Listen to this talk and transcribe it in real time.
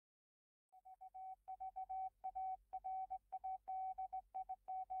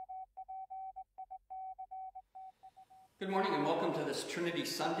Good morning and welcome to this Trinity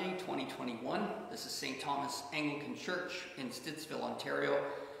Sunday 2021. This is St. Thomas Anglican Church in Stittsville, Ontario.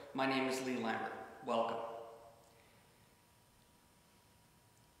 My name is Lee Lambert. Welcome.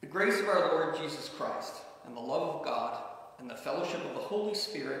 The grace of our Lord Jesus Christ and the love of God and the fellowship of the Holy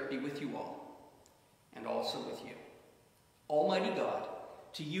Spirit be with you all, and also with you. Almighty God,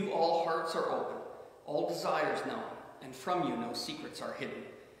 to you all hearts are open, all desires known, and from you no secrets are hidden.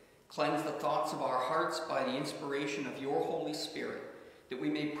 Cleanse the thoughts of our hearts by the inspiration of your Holy Spirit, that we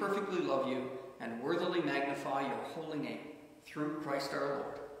may perfectly love you and worthily magnify your holy name, through Christ our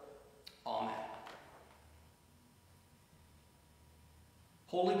Lord. Amen.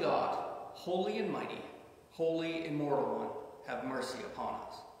 Holy God, holy and mighty, holy immortal one, have mercy upon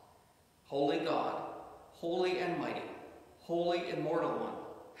us. Holy God, holy and mighty, holy immortal one,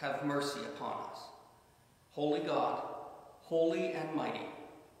 have mercy upon us. Holy God, holy and mighty,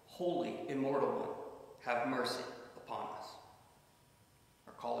 holy, immortal one, have mercy upon us.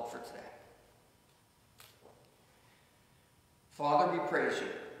 Our collect for today. Father, we praise you.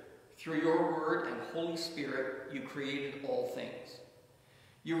 Through your word and Holy Spirit, you created all things.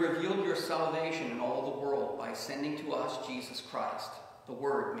 You revealed your salvation in all the world by sending to us Jesus Christ, the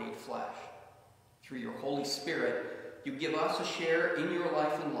Word made flesh. Through your Holy Spirit, you give us a share in your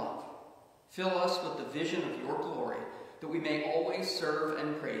life and love. Fill us with the vision of your glory, that we may always serve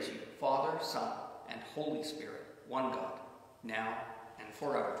and praise you, Father, Son, and Holy Spirit, one God, now and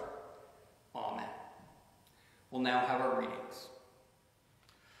forever. Amen. We'll now have our readings.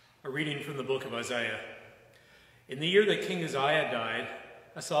 A reading from the book of Isaiah. In the year that King Uzziah died,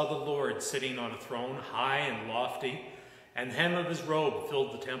 I saw the Lord sitting on a throne, high and lofty, and the hem of his robe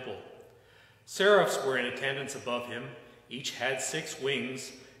filled the temple. Seraphs were in attendance above him. Each had 6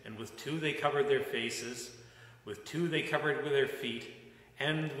 wings, and with 2 they covered their faces, with 2 they covered with their feet,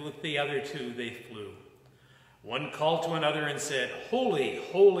 and with the other 2 they flew. One called to another and said, Holy,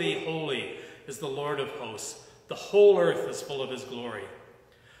 holy, holy is the Lord of hosts. The whole earth is full of his glory.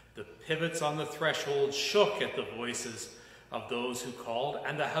 The pivots on the threshold shook at the voices of those who called,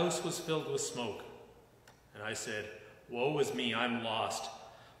 and the house was filled with smoke. And I said, Woe is me, I'm lost,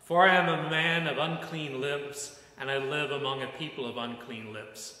 for I am a man of unclean lips, and I live among a people of unclean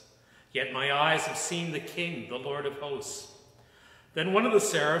lips. Yet my eyes have seen the King, the Lord of hosts. Then one of the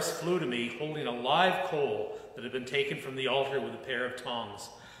seraphs flew to me, holding a live coal that had been taken from the altar with a pair of tongs.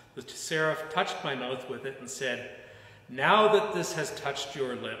 The seraph touched my mouth with it and said, Now that this has touched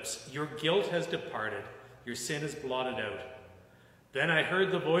your lips, your guilt has departed, your sin is blotted out. Then I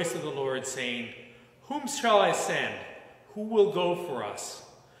heard the voice of the Lord saying, Whom shall I send? Who will go for us?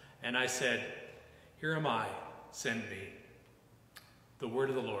 And I said, Here am I, send me. The word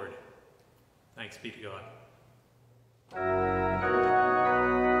of the Lord. Thanks be to God.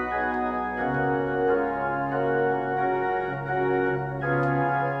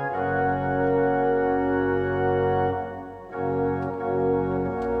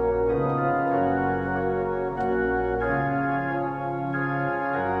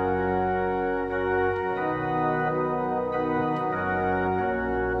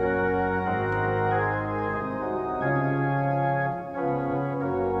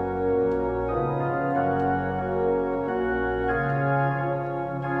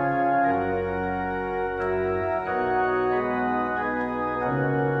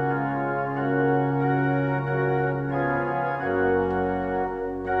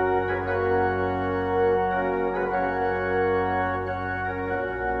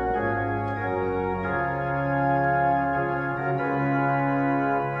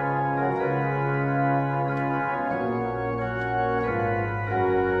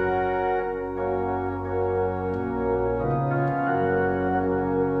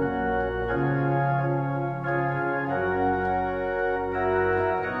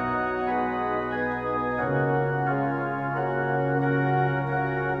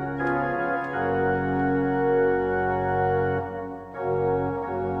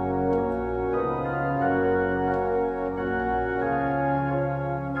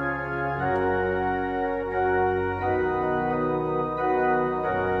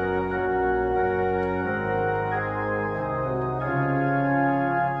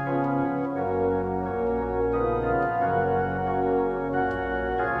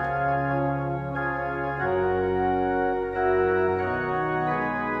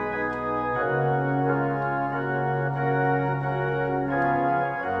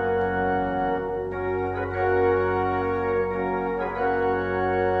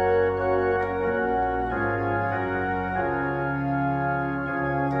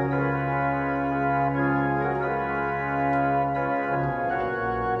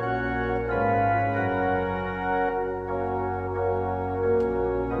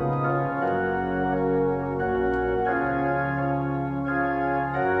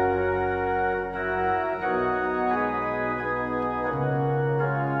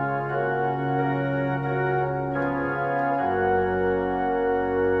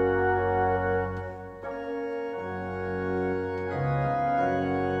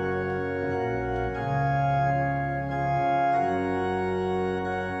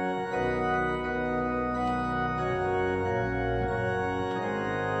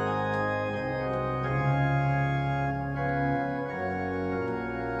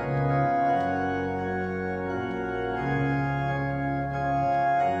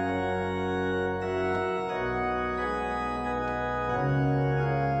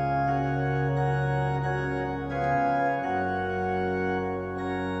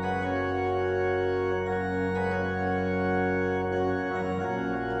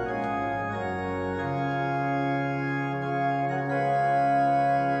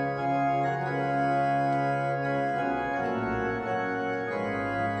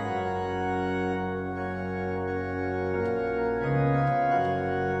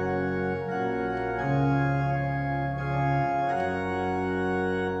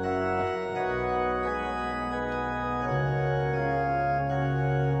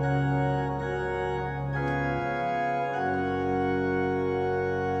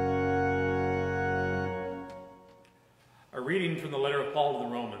 from the letter of Paul to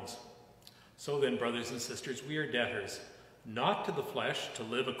the Romans. So then, brothers and sisters, we are debtors, not to the flesh, to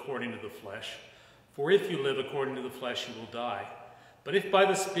live according to the flesh. For if you live according to the flesh, you will die. But if by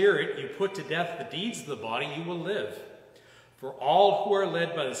the Spirit you put to death the deeds of the body, you will live. For all who are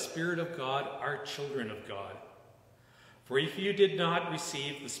led by the Spirit of God are children of God. For if you did not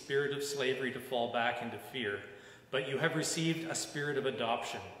receive the spirit of slavery to fall back into fear, but you have received a spirit of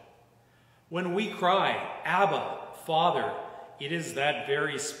adoption. When we cry, Abba, Father, it is that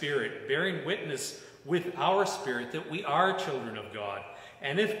very Spirit bearing witness with our spirit that we are children of God.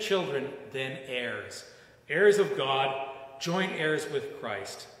 And if children, then heirs, heirs of God, joint heirs with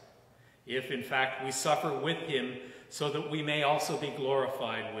Christ. If in fact we suffer with him, so that we may also be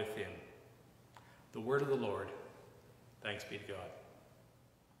glorified with him. The word of the Lord. Thanks be to God.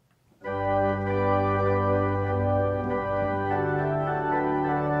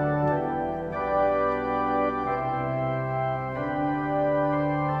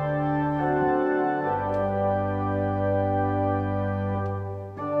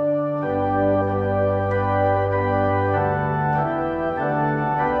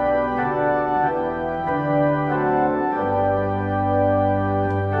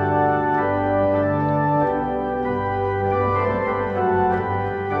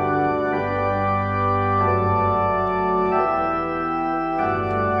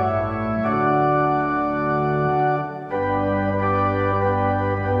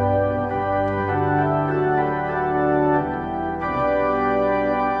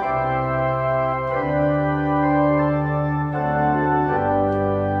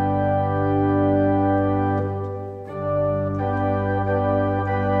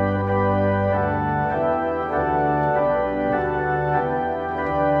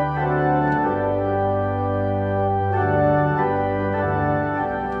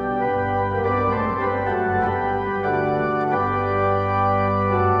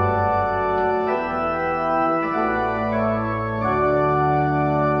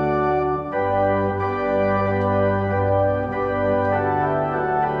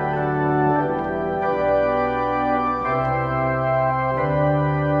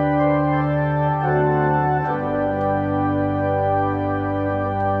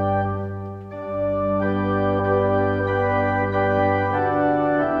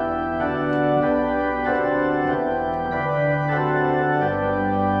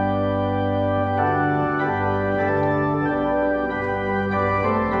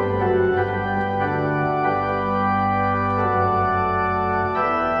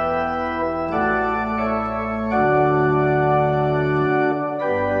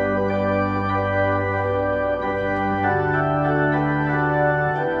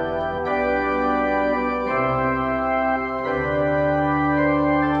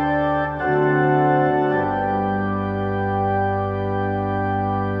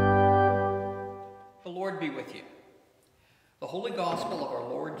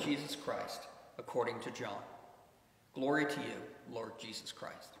 According to John. Glory to you, Lord Jesus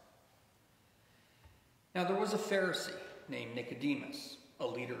Christ. Now there was a Pharisee named Nicodemus, a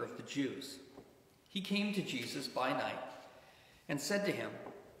leader of the Jews. He came to Jesus by night and said to him,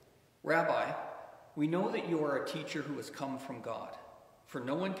 Rabbi, we know that you are a teacher who has come from God, for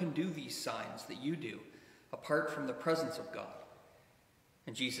no one can do these signs that you do apart from the presence of God.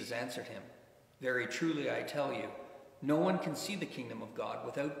 And Jesus answered him, Very truly I tell you, no one can see the kingdom of God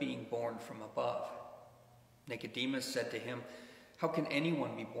without being born from above. Nicodemus said to him, How can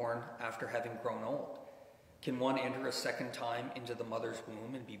anyone be born after having grown old? Can one enter a second time into the mother's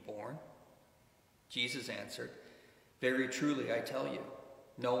womb and be born? Jesus answered, Very truly I tell you,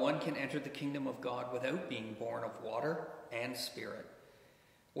 no one can enter the kingdom of God without being born of water and Spirit.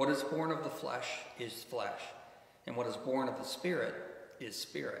 What is born of the flesh is flesh, and what is born of the Spirit is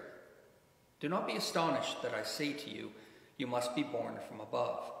spirit. Do not be astonished that I say to you, you must be born from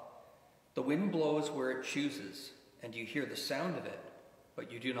above. The wind blows where it chooses, and you hear the sound of it,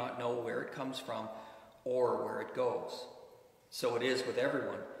 but you do not know where it comes from or where it goes. So it is with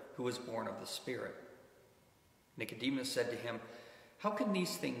everyone who is born of the Spirit. Nicodemus said to him, How can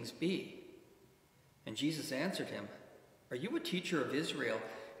these things be? And Jesus answered him, Are you a teacher of Israel,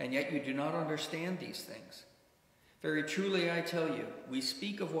 and yet you do not understand these things? Very truly I tell you, we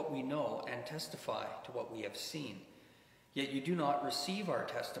speak of what we know and testify to what we have seen, yet you do not receive our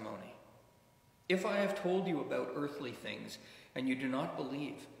testimony. If I have told you about earthly things and you do not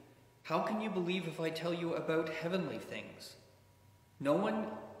believe, how can you believe if I tell you about heavenly things? No one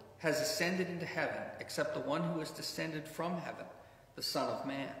has ascended into heaven except the one who is descended from heaven, the Son of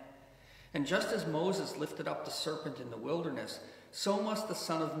Man. And just as Moses lifted up the serpent in the wilderness, so must the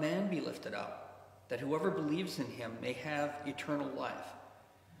Son of Man be lifted up, that whoever believes in him may have eternal life.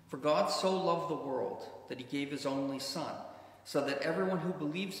 For God so loved the world that he gave his only Son, so that everyone who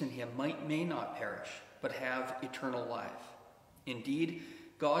believes in him may not perish, but have eternal life. Indeed,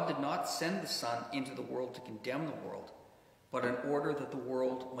 God did not send the Son into the world to condemn the world, but in order that the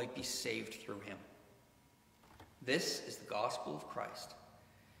world might be saved through him. This is the gospel of Christ.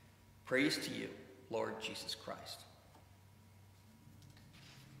 Praise to you, Lord Jesus Christ.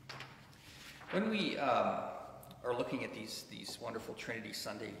 When we are looking at these wonderful Trinity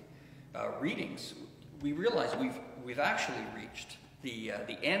Sunday readings, we realize we've actually reached the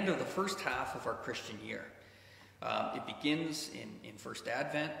end of the first half of our Christian year. It begins in First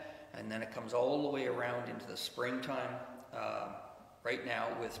Advent, and then it comes all the way around into the springtime right now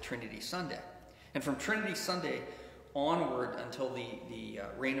with Trinity Sunday. And from Trinity Sunday onward until the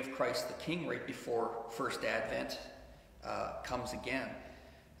reign of Christ the King, right before First Advent comes again,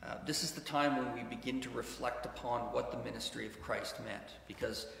 this is the time when we begin to reflect upon what the ministry of Christ meant.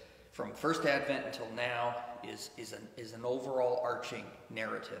 Because from First Advent until now is an overall arching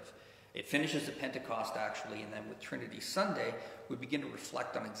narrative. It finishes at Pentecost, actually, and then with Trinity Sunday, we begin to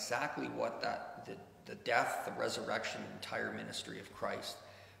reflect on exactly what the death, the resurrection, the entire ministry of Christ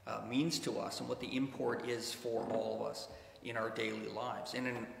means to us, and what the import is for all of us in our daily lives and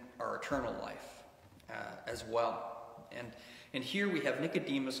in our eternal life as well. And here we have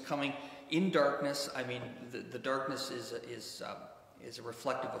Nicodemus coming in darkness. I mean, the darkness is a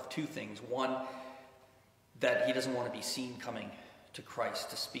reflective of two things. One, that he doesn't want to be seen coming to Christ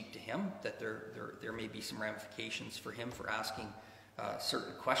to speak to him, that there may be some ramifications for him for asking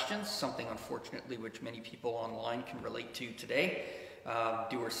certain questions, something unfortunately which many people online can relate to today.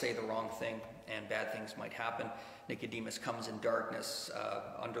 Do or say the wrong thing and bad things might happen. Nicodemus comes in darkness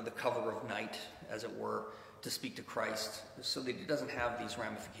under the cover of night, as it were, to speak to Christ, so that he doesn't have these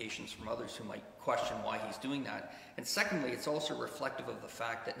ramifications from others who might question why he's doing that. And secondly, it's also reflective of the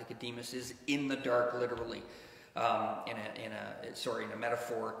fact that Nicodemus is in the dark, literally, in a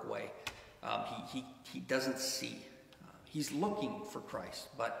metaphoric way. He doesn't see. He's looking for Christ,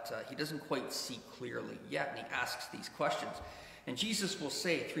 but he doesn't quite see clearly yet, and he asks these questions. And Jesus will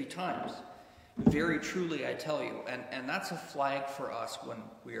say 3 times, "Very truly I tell you," and that's a flag for us when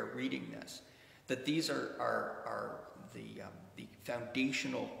we are reading this, that these are the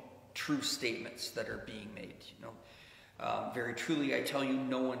foundational true statements that are being made. Very truly I tell you,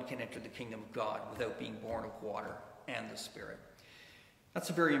 no one can enter the kingdom of God without being born of water and the Spirit. That's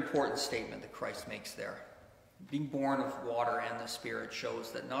a very important statement that Christ makes there. Being born of water and the Spirit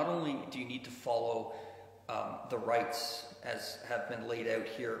shows that not only do you need to follow the rites as have been laid out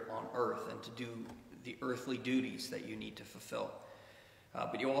here on earth and to do the earthly duties that you need to fulfill,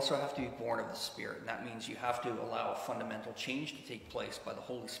 but you also have to be born of the Spirit. And that means you have to allow a fundamental change to take place by the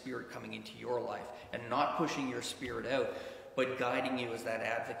Holy Spirit coming into your life and not pushing your spirit out, but guiding you as that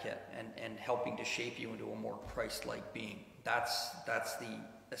advocate and helping to shape you into a more Christ-like being. That's the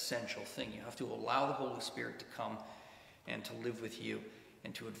essential thing. You have to allow the Holy Spirit to come and to live with you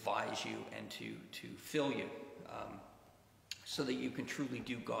and to advise you and to fill you so that you can truly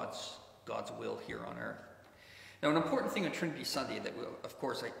do God's will here on earth. Now, an important thing on Trinity Sunday that, of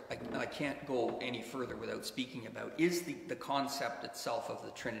course, I can't go any further without speaking about is the concept itself of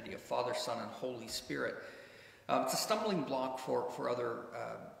the Trinity, of Father, Son, and Holy Spirit. It's a stumbling block for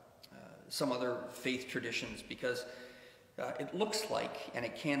some other faith traditions, because it looks like, and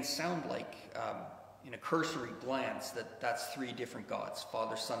it can sound like, in a cursory glance, that's 3 different gods,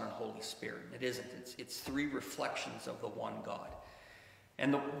 Father, Son, and Holy Spirit. It isn't. It's 3 reflections of the one God.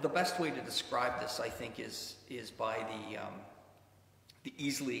 And the best way to describe this, I think, is by the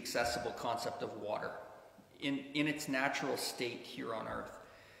easily accessible concept of water. In its natural state here on earth,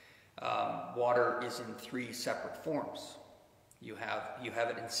 water is in 3 separate forms. You have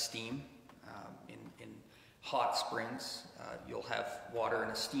it in steam, in hot springs. You'll have water in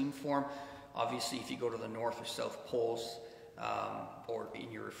a steam form. Obviously, if you go to the North or South Poles, or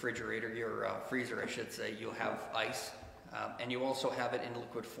in your refrigerator, your freezer, I should say, you'll have ice. And you also have it in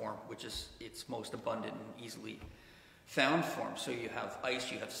liquid form, which is its most abundant and easily found form. So you have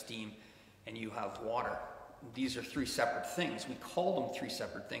ice, you have steam, and you have water. These are 3 separate things. We call them 3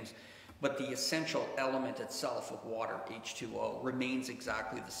 separate things, but the essential element itself of water, H2O, remains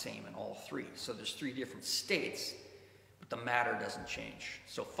exactly the same in all 3. So there's 3 different states, but the matter doesn't change.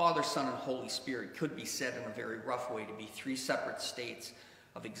 So Father, Son, and Holy Spirit could be said in a very rough way to be 3 separate states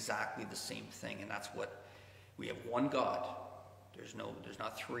of exactly the same thing, and that's what we have. One God. There's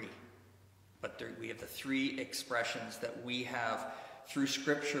not 3, but we have the 3 expressions that we have through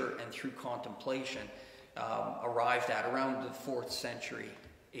Scripture and through contemplation arrived at around the 4th century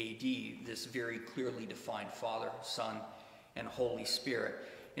AD, this very clearly defined Father, Son, and Holy Spirit.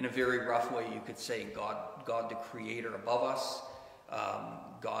 In a very rough way, you could say God the Creator above us,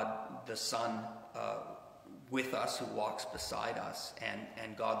 God the Son with us who walks beside us,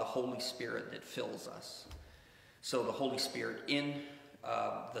 and God the Holy Spirit that fills us. So the Holy Spirit in,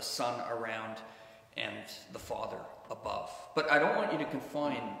 the Son around, and the Father above. But I don't want you to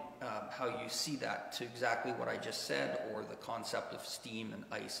confine how you see that to exactly what I just said, or the concept of steam and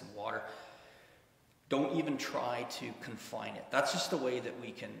ice and water. Don't even try to confine it. That's just the way that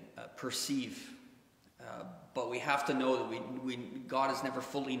we can perceive. But we have to know that God is never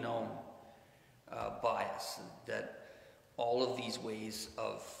fully known by us. That all of these ways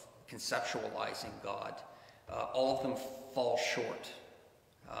of conceptualizing God, all of them fall short.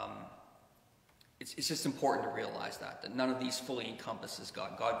 It's just important to realize that none of these fully encompasses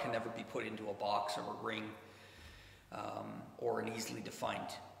God. God can never be put into a box or a ring or an easily defined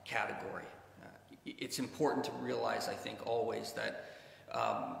category. It's important to realize, I think, always that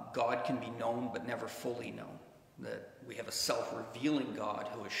God can be known but never fully known. That we have a self-revealing God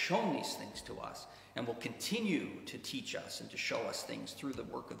who has shown these things to us and will continue to teach us and to show us things through the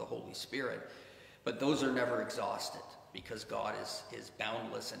work of the Holy Spirit. But those are never exhausted because God is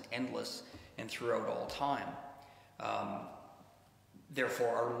boundless and endless and throughout all time.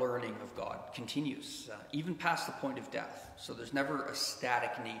 Therefore, our learning of God continues, even past the point of death. So there's never a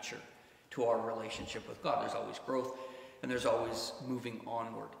static nature to our relationship with God. There's always growth, and there's always moving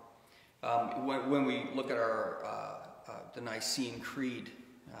onward. When we look at the Nicene Creed,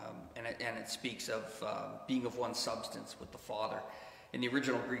 and it speaks of being of one substance with the Father. In the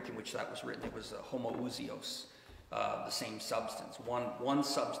original Greek in which that was written, it was homoousios, the same substance. One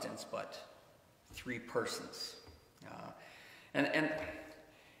substance, but three persons. And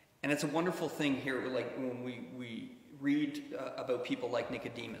it's a wonderful thing here, like when we read about people like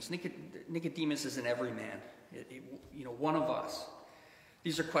Nicodemus. Nicodemus is an everyman, one of us.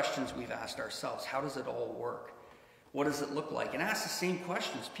 These are questions we've asked ourselves. How does it all work? What does it look like? And ask the same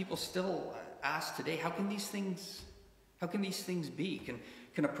questions people still ask today. How can these things be?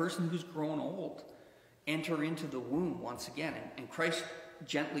 Can a person who's grown old enter into the womb once again? And Christ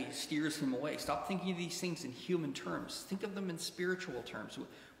gently steers him away. Stop thinking of these things in human terms. Think of them in spiritual terms.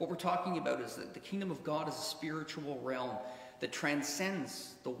 What we're talking about is that the kingdom of God is a spiritual realm that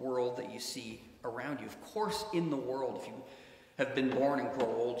transcends the world that you see around you. Of course, in the world, if you have been born and grow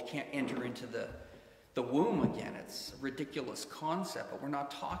old, you can't enter into the womb again. It's a ridiculous concept, but we're not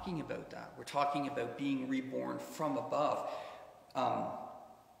talking about that. We're talking about being reborn from above.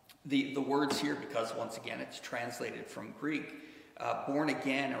 The words here, because once again it's translated from Greek, born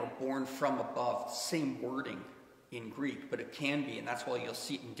again or born from above, same wording in Greek, but it can be, and that's why you'll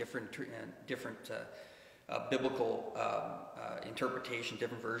see it in different biblical interpretation,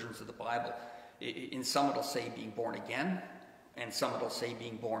 different versions of the Bible. In some it'll say being born again, and some it'll say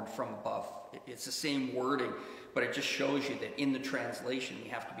being born from above. It's the same wording, but it just shows you that in the translation we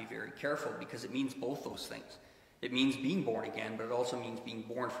have to be very careful because it means both those things. It means being born again, but it also means being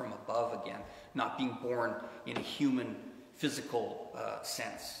born from above again, not being born in a human, physical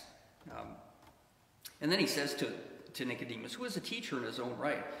sense. And then he says to Nicodemus, who is a teacher in his own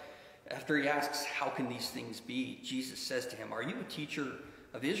right, after he asks, how can these things be? Jesus says to him, are you a teacher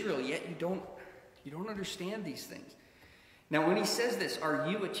of Israel, yet you don't understand these things? Now, when he says this, are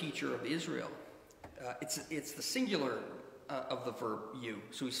you a teacher of Israel? It's the singular of the verb you.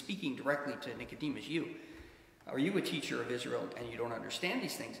 So he's speaking directly to Nicodemus, you. Are you a teacher of Israel and you don't understand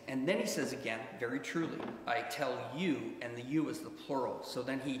these things? And then he says again, very truly, I tell you, and the you is the plural. So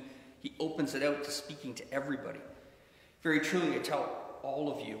then he opens it out to speaking to everybody. Very truly, I tell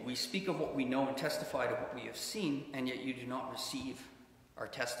all of you, we speak of what we know and testify to what we have seen, and yet you do not receive our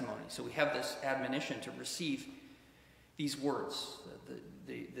testimony. So we have this admonition to receive these words,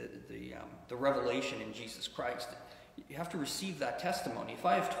 the revelation in Jesus Christ. You have to receive that testimony. If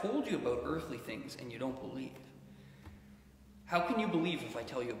I have told you about earthly things and you don't believe, how can you believe if I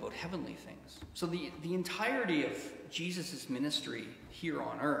tell you about heavenly things? So the entirety of Jesus' ministry here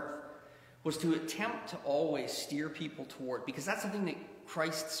on earth was to attempt to always steer people toward, because that's the thing that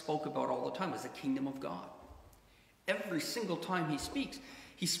Christ spoke about all the time, is the kingdom of God. Every single time he speaks,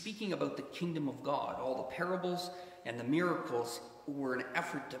 he's speaking about the kingdom of God. All the parables and the miracles were an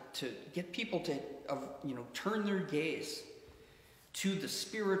effort to get people to turn their gaze to the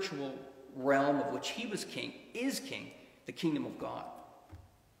spiritual realm of which he was king, is king, the kingdom of God.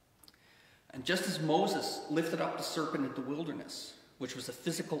 And just as Moses lifted up the serpent in the wilderness, which was a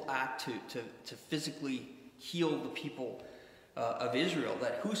physical act to physically heal the people of Israel,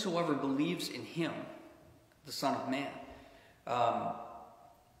 that whosoever believes in him, the Son of Man,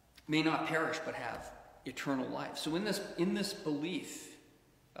 may not perish but have eternal life. So in this belief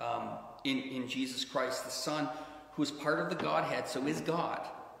in Jesus Christ, the Son, who is part of the Godhead, so is God,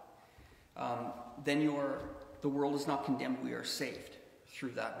 then the world is not condemned. We are saved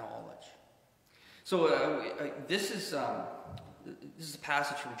through that knowledge. So this is a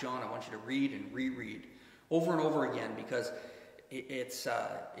passage from John I want you to read and reread over and over again, because it's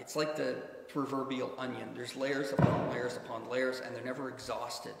like the proverbial onion. There's layers upon layers upon layers, and they're never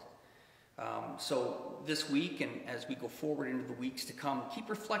exhausted. So this week, and as we go forward into the weeks to come, keep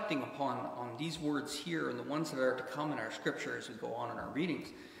reflecting on these words here and the ones that are to come in our scripture as we go on in our readings.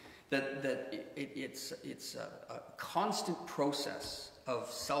 That it's a constant process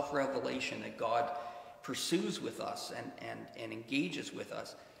of self-revelation that God pursues with us and engages with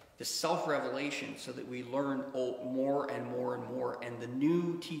us. The self-revelation, so that we learn more and more and more, and the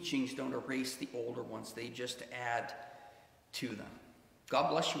new teachings don't erase the older ones, they just add to them. God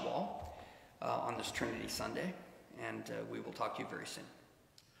bless you all on this Trinity Sunday, and we will talk to you very soon.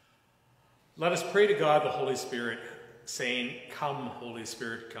 Let us pray to God the Holy Spirit, saying, "Come, Holy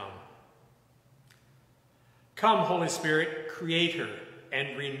Spirit, come." Come, Holy Spirit, Creator,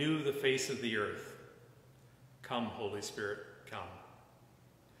 and renew the face of the earth. Come, Holy Spirit, come.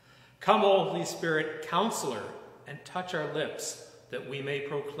 Come, Holy Spirit, Counselor, and touch our lips, that we may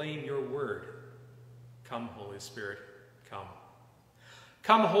proclaim your word. Come, Holy Spirit, come.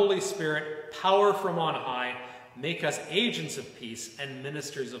 Come, Holy Spirit, power from on high, make us agents of peace and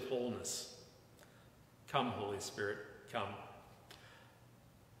ministers of wholeness. Come, Holy Spirit, come.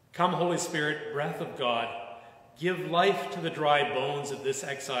 Come, Holy Spirit, breath of God, give life to the dry bones of this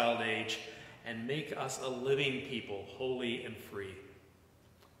exiled age, and make us a living people, holy and free.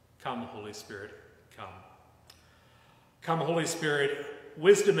 Come, Holy Spirit, come. Come, Holy Spirit,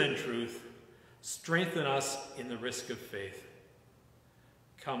 wisdom and truth, strengthen us in the risk of faith.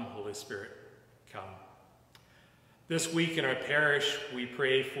 Come, Holy Spirit, come. This week in our parish, we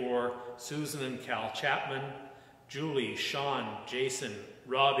pray for Susan and Cal Chapman, Julie, Sean, Jason,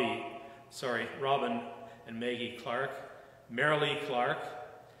 Robin and Maggie Clark, Marilee Clark,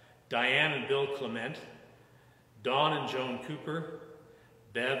 Diane and Bill Clement, Dawn and Joan Cooper,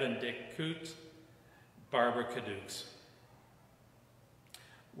 Bev and Dick Coote, Barbara Cadukes.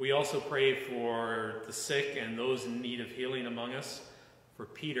 We also pray for the sick and those in need of healing among us, for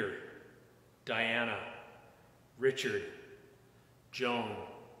Peter, Diana, Richard, Joan,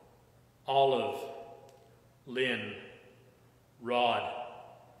 Olive, Lynn, Rod,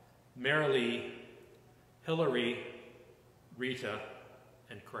 Marilee, Hillary, Rita,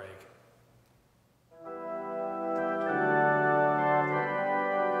 and Craig.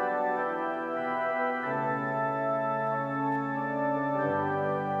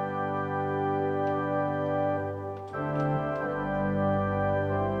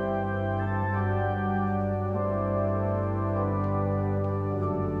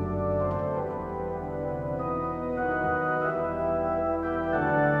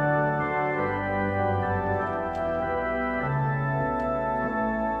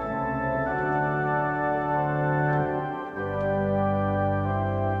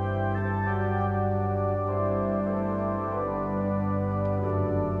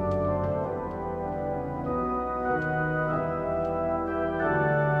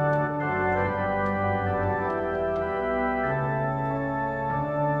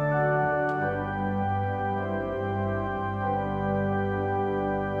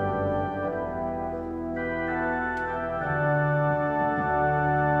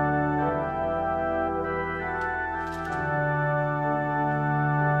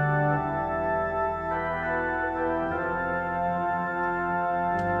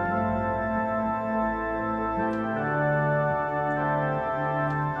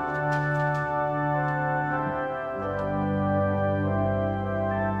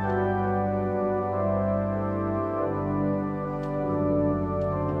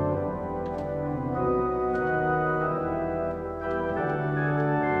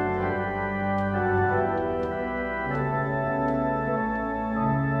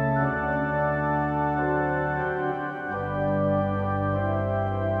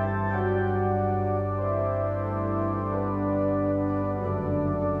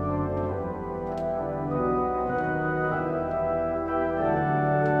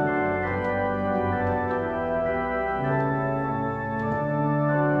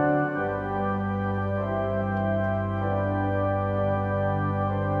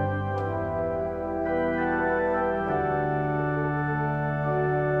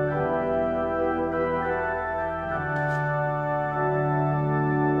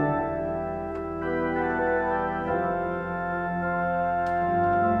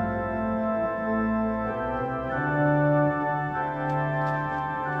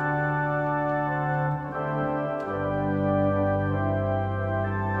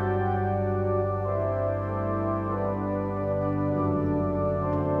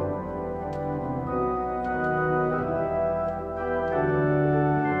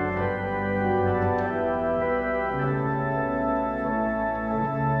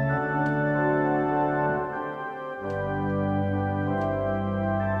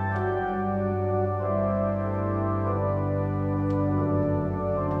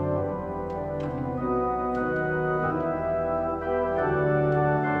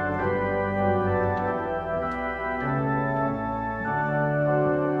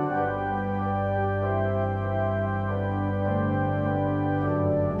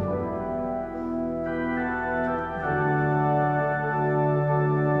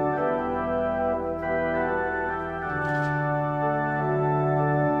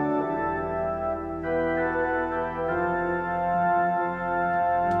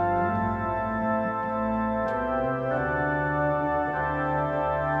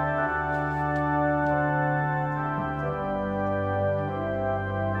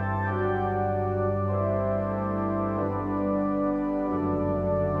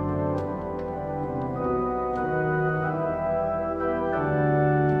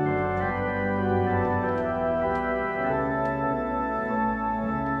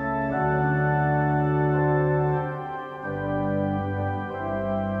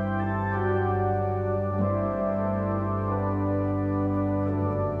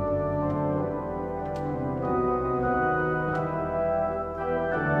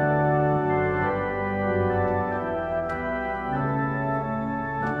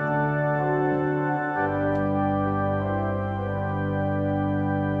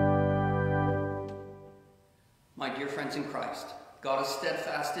 dear friends in Christ, God is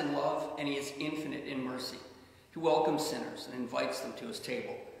steadfast in love, and he is infinite in mercy. He welcomes sinners and invites them to his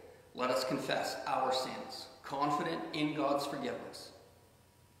table. Let us confess our sins, confident in God's forgiveness.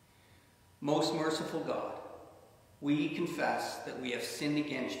 Most merciful God, we confess that we have sinned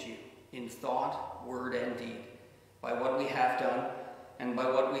against you in thought, word, and deed, by what we have done and by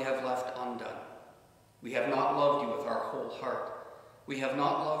what we have left undone. We have not loved you with our whole heart. We have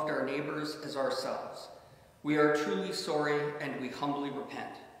not loved our neighbors as ourselves. We are truly sorry, and we humbly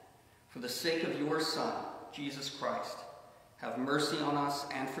repent. For the sake of your Son, Jesus Christ, have mercy on us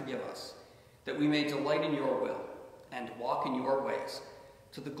and forgive us, that we may delight in your will and walk in your ways,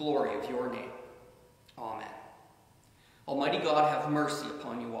 to the glory of your name. Amen. Almighty God, have mercy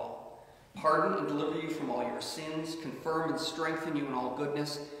upon you all. Pardon and deliver you from all your sins, confirm and strengthen you in all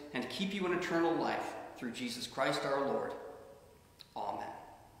goodness, and keep you in eternal life, through Jesus Christ our Lord. Amen.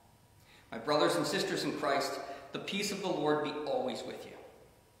 My brothers and sisters in Christ, the peace of the Lord be always with you.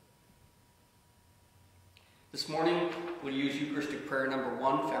 This morning, we'll use Eucharistic prayer number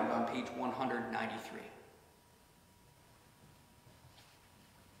 1, found on page 193.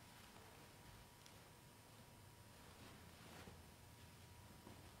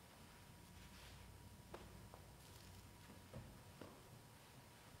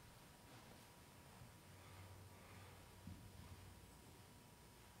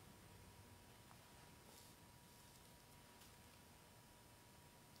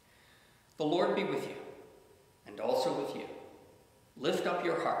 The Lord be with you, and also with you. Lift up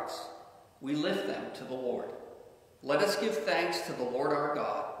your hearts. We lift them to the Lord. Let us give thanks to the Lord our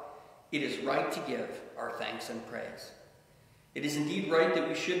God. It is right to give our thanks and praise. It is indeed right that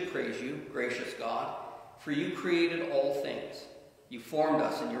we should praise you, gracious God, for you created all things. You formed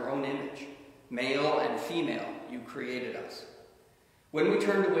us in your own image. Male and female, you created us. When we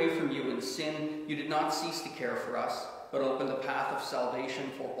turned away from you in sin, you did not cease to care for us, but opened the path of salvation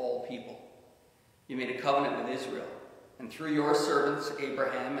for all people. You made a covenant with Israel, and through your servants,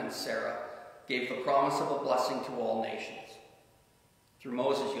 Abraham and Sarah, gave the promise of a blessing to all nations. Through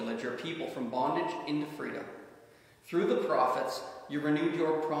Moses, you led your people from bondage into freedom. Through the prophets, you renewed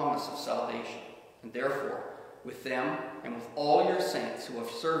your promise of salvation, and therefore, with them and with all your saints who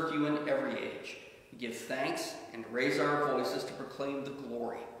have served you in every age, we give thanks and raise our voices to proclaim the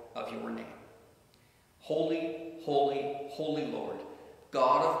glory of your name. Holy, holy, holy Lord,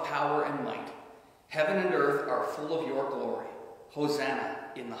 God of power and might, heaven and earth are full of your glory. Hosanna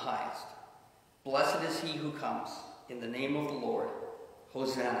in the highest. Blessed is he who comes in the name of the Lord.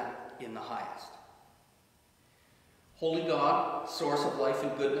 Hosanna in the highest. Holy God, source of life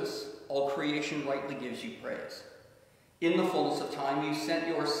and goodness, all creation rightly gives you praise. In the fullness of time, you sent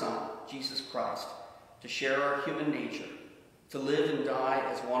your Son, Jesus Christ, to share our human nature, to live and die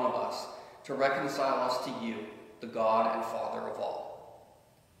as one of us, to reconcile us to you, the God and Father of all.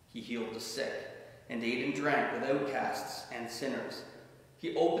 He healed the sick, and ate and drank with outcasts and sinners.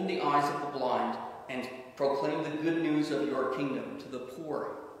 He opened the eyes of the blind and proclaimed the good news of your kingdom to the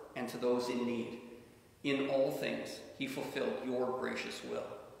poor and to those in need. In all things, he fulfilled your gracious will.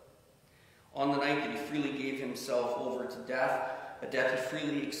 On the night that he freely gave himself over to death, a death he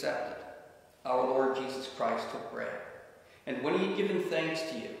freely accepted, our Lord Jesus Christ took bread. And when he had given thanks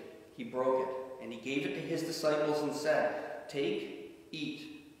to you, he broke it, and he gave it to his disciples and said, "Take, eat.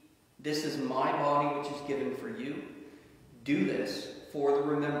 This is my body which is given for you. Do this for the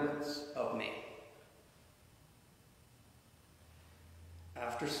remembrance of me."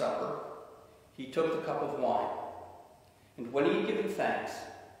 After supper, he took the cup of wine, and when he had given thanks,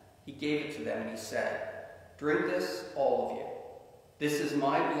 he gave it to them, and he said, "Drink this, all of you. This is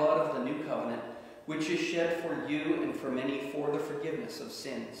my blood of the new covenant, which is shed for you and for many for the forgiveness of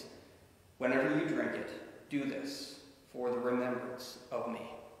sins. Whenever you drink it, do this for the remembrance of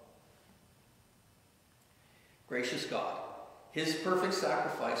me." Gracious God, his perfect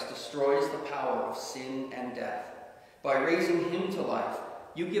sacrifice destroys the power of sin and death. By raising him to life,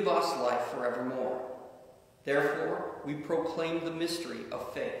 you give us life forevermore. Therefore, we proclaim the mystery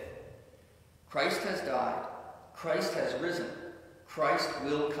of faith. Christ has died. Christ has risen. Christ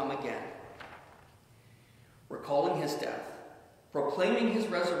will come again. Recalling his death, proclaiming his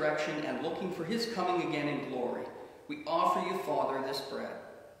resurrection, and looking for his coming again in glory, we offer you, Father, this bread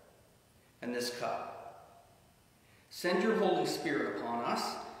and this cup. Send your Holy Spirit upon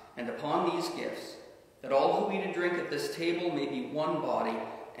us and upon these gifts, that all who eat and drink at this table may be one body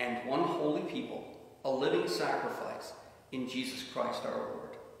and one holy people, a living sacrifice in Jesus Christ our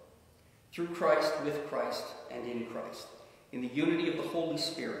Lord. Through Christ, with Christ, and in Christ, in the unity of the Holy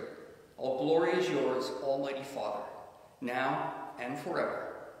Spirit, all glory is yours, Almighty Father, now and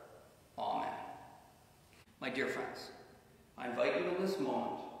forever. Amen. My dear friends, I invite you in this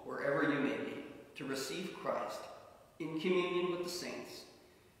moment, wherever you may be, to receive Christ in communion with the saints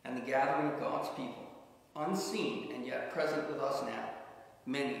and the gathering of God's people, unseen and yet present with us now.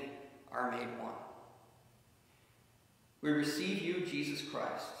 Many are made one. We receive you, Jesus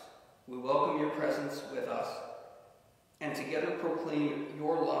Christ. We welcome your presence with us, and together proclaim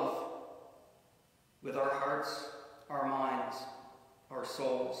your love with our hearts, our minds, our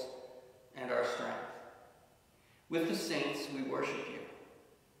souls, and our strength. With the saints, we worship you.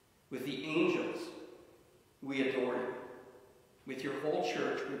 With the angels, we adore you. With your whole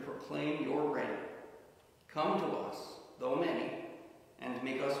church, we proclaim your reign. Come to us, though many, and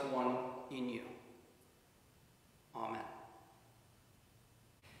make us one in you. Amen.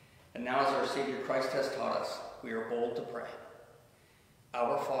 And now, as our Savior Christ has taught us, we are bold to pray.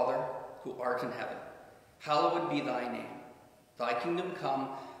 Our Father, who art in heaven, hallowed be thy name. Thy kingdom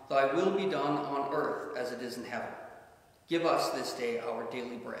come, thy will be done on earth as it is in heaven. Give us this day our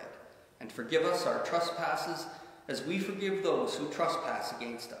daily bread, and forgive us our trespasses as we forgive those who trespass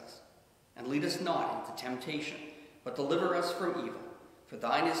against us. And lead us not into temptation, but deliver us from evil. For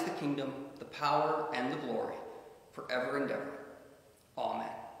thine is the kingdom, the power, and the glory, forever and ever. Amen.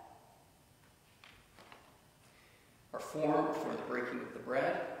 Our form for the breaking of the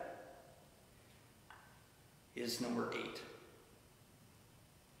bread is number 8.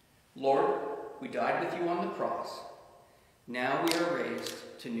 Lord, we died with you on the cross. Now we are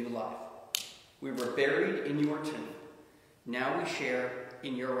raised to new life. We were buried in your tomb. Now we share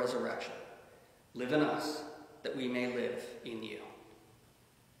in your resurrection. Live in us, that we may live in you.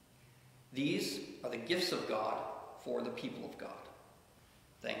 These are the gifts of God for the people of God.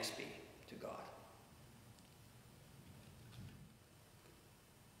 Thanks be to God.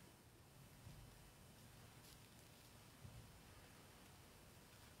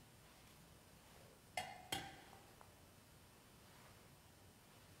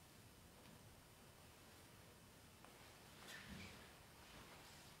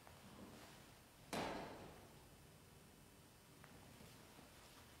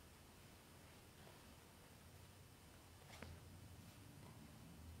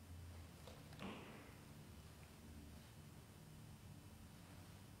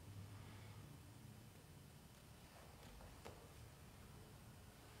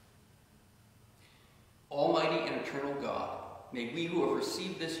 Almighty and eternal God, may we who have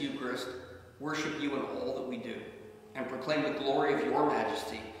received this Eucharist worship you in all that we do, and proclaim the glory of your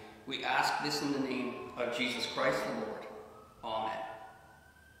majesty. We ask this in the name of Jesus Christ the Lord. Amen.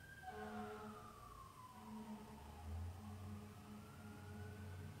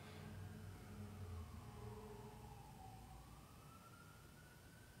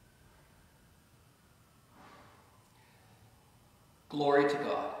 Glory to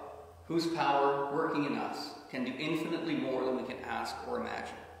God, whose power, working in us, can do infinitely more than we can ask or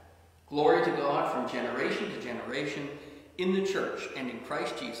imagine. Glory to God from generation to generation, in the church and in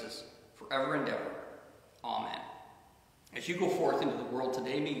Christ Jesus, forever and ever. Amen. As you go forth into the world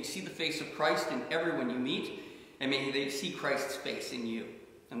today, may you see the face of Christ in everyone you meet, and may they see Christ's face in you.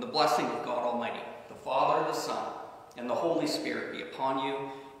 And the blessing of God Almighty, the Father, the Son, and the Holy Spirit be upon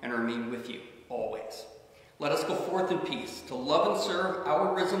you and remain with you always. Let us go forth in peace to love and serve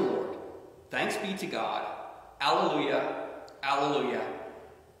our risen Lord. Thanks be to God. Alleluia, alleluia,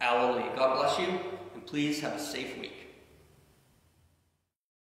 alleluia. God bless you, and please have a safe week.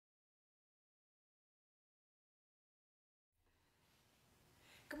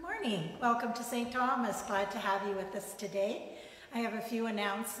 Good morning. Welcome to St. Thomas. Glad to have you with us today. I have a few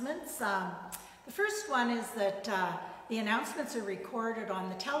announcements. The first one is that the announcements are recorded on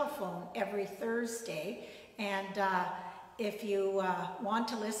the telephone every Thursday, and if you want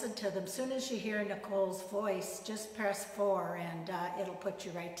to listen to them, as soon as you hear Nicole's voice, just press 4 and it'll put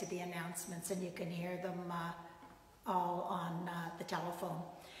you right to the announcements, and you can hear them all on the telephone.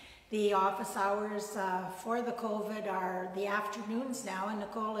 The office hours for the COVID are the afternoons now, and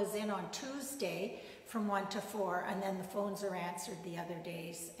Nicole is in on Tuesday from 1 to 4, and then the phones are answered the other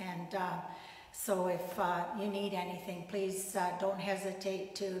days. And so if you need anything, please don't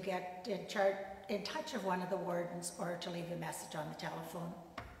hesitate to get in touch with one of the wardens or to leave a message on the telephone.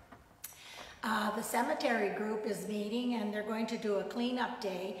 The cemetery group is meeting, and they're going to do a cleanup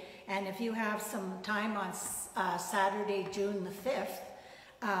day. And if you have some time on Saturday, June the 5th,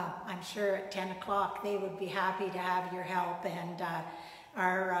 I'm sure at 10 o'clock they would be happy to have your help. And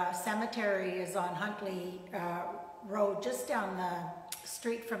our cemetery is on Huntley Road, just down the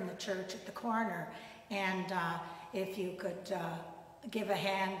street from the church at the corner. And if you could give a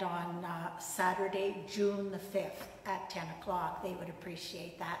hand on Saturday, June the 5th at 10 o'clock, they would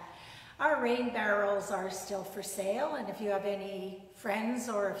appreciate that. Our rain barrels are still for sale, and if you have any friends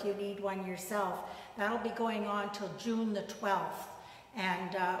or if you need one yourself, that'll be going on till June the 12th.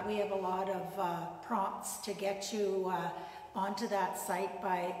 And we have a lot of prompts to get you onto that site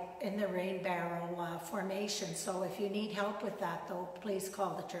in the rain barrel formation. So if you need help with that, though, please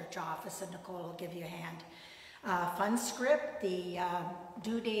call the church office and Nicole will give you a hand. Fun script, the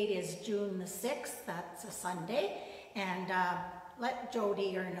due date is June the 6th, that's a Sunday, and let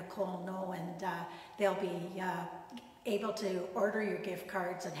Jody or Nicole know, and they'll be able to order your gift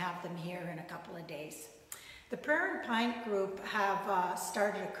cards and have them here in a couple of days. The Prayer and Pint group have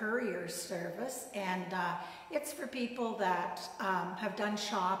started a courier service, and it's for people that have done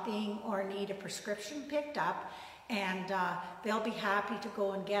shopping or need a prescription picked up, and they'll be happy to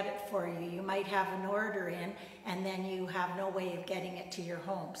go and get it for you. You might have an order in, and then you have no way of getting it to your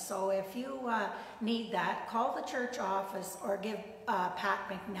home. So if you need that, call the church office or give Pat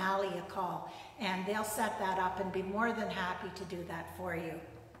McNally a call, and they'll set that up and be more than happy to do that for you.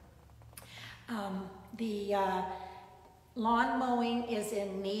 The lawn mowing is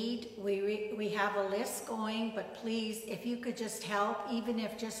in need. We have a list going, but please, if you could just help, even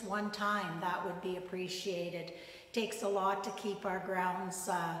if just one time, that would be appreciated. It takes a lot to keep our grounds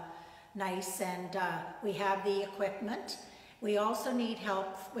nice, and we have the equipment. We also need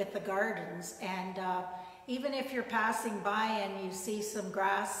help with the gardens, and even if you're passing by and you see some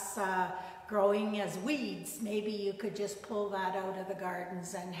grass growing as weeds, maybe you could just pull that out of the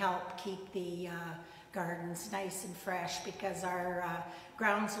gardens and help keep the gardens nice and fresh, because our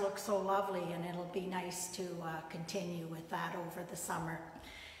grounds look so lovely, and it'll be nice to continue with that over the summer.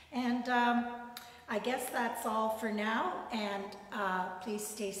 And I guess that's all for now, and please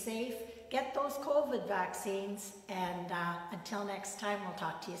stay safe, get those COVID vaccines, and until next time, we'll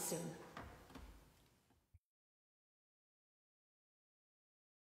talk to you soon.